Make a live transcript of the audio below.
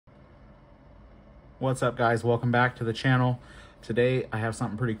What's up, guys? Welcome back to the channel. Today I have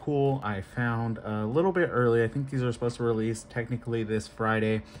something pretty cool I found a little bit early. I think these are supposed to release technically this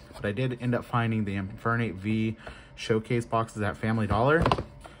Friday, but I did end up finding the Infernape V showcase boxes at Family Dollar.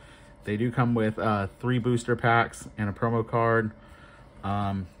 They do come with 3 booster packs and a promo card.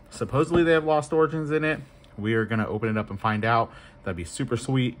 Supposedly they have Lost Origins in it. We are going to open it up and find out. That'd be super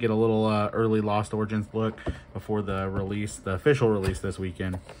sweet. Get a little early Lost Origins look before the release, the official release this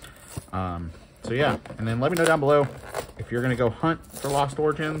weekend. So yeah, and then let me know down below if you're going to go hunt for Lost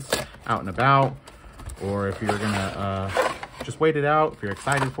Origins out and about, or if you're going to just wait it out, if you're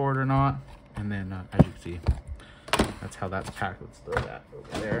excited for it or not. And then as you can see, that's how that's packed. Let's throw that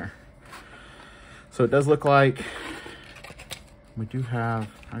over there. So it does look like we do have,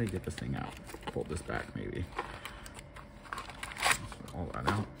 how do you get this thing out? Fold this back maybe. All that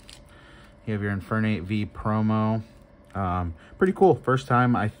out. You have your Infernape V promo. Pretty cool. First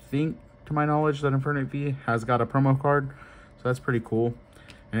time, I think, to my knowledge, that Infernape V has got a promo card. So that's pretty cool.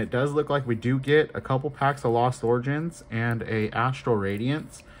 And it does look like we do get a couple packs of Lost Origins and a Astral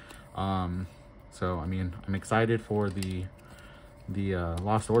Radiance. So, I mean, I'm excited for the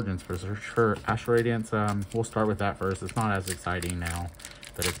Lost Origins for Astral Radiance. We'll start with that first. It's not as exciting now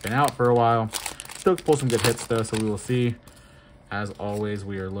that it's been out for a while. Still pull some good hits though, so we will see. As always,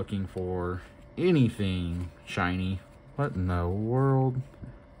 we are looking for anything shiny. What in the world?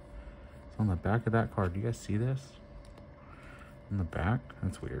 It's on the back of that card. Do you guys see this? On the back?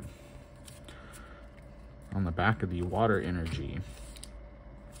 That's weird. On the back of the Water Energy.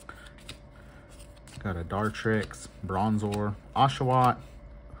 Got a Dartrix, Bronzor, Oshawott,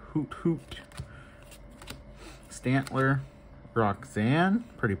 Hoot, Stantler, Roxanne,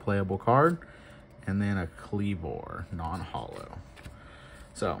 pretty playable card, and then a Cleavor, non-holo.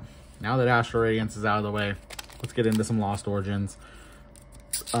 So, now that Astral Radiance is out of the way, let's get into some Lost Origins.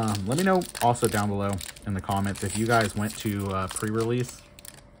 Let me know also down below in the comments if you guys went to pre-release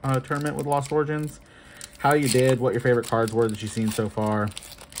tournament with Lost Origins, how you did, what your favorite cards were that you've seen so far,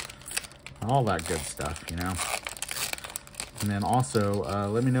 all that good stuff, you know. And then also,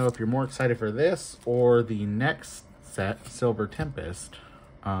 let me know if you're more excited for this or the next set, Silver Tempest.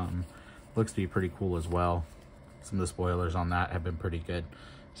 Looks to be pretty cool as well. Some of the spoilers on that have been pretty good.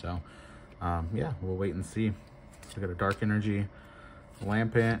 So, yeah, we'll wait and see. So we got a Dark Energy,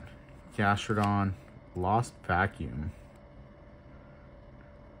 Lampent, Gastrodon, Lost Vacuum.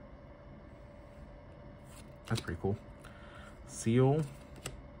 That's pretty cool. Seal,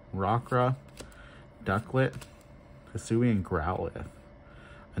 Rockra, Ducklet, Hisui, and Growlithe.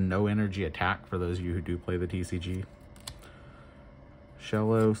 A no energy attack for those of you who do play the TCG.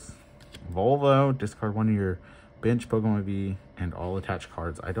 Shellos, Volvo, discard one of your bench Pokemon V and all attached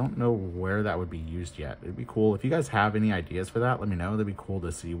cards. I don't know where that would be used yet. It'd be cool. If you guys have any ideas for that, let me know. That'd be cool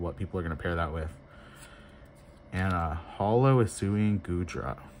to see what people are going to pair that with. And Holo, Hisui, and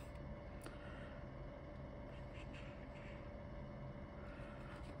Gudra.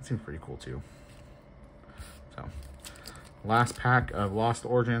 That seems pretty cool too. So, last pack of Lost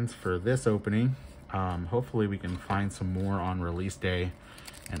Origins for this opening. Hopefully we can find some more on release day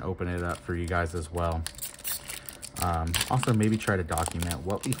and open it up for you guys as well. Also, maybe try to document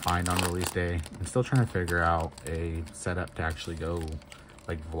what we find on release day. I'm still trying to figure out a setup to actually go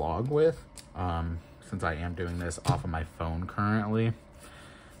like vlog with, since I am doing this off of my phone currently.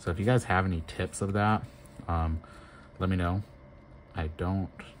 So if you guys have any tips of that, let me know. I don't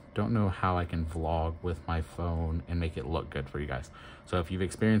know how I can vlog with my phone and make it look good for you guys. So if you've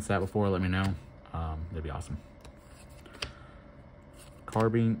experienced that before, let me know. That'd be awesome.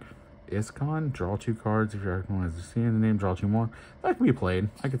 Carbink, Iskon, draw 2 cards. If you're seeing the name, draw 2 more. That can be played.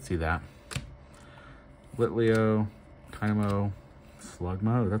 I could see that. Litleo, Dynamo,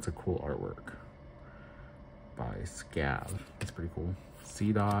 Slugma. That's a cool artwork by Scav. That's pretty cool.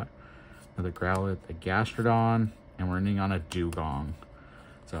 Seedot, another Growlithe, a Gastrodon, and we're ending on a Dugong.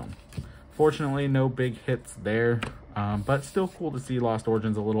 So, fortunately, no big hits there, but still cool to see Lost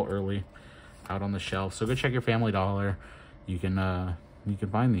Origins a little early out on the shelf. So go check your Family Dollar. You can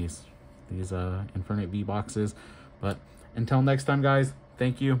find these Infernape V boxes. But until next time, guys,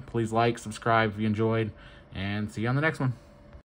 thank you. Please like, subscribe if you enjoyed, and see you on the next one.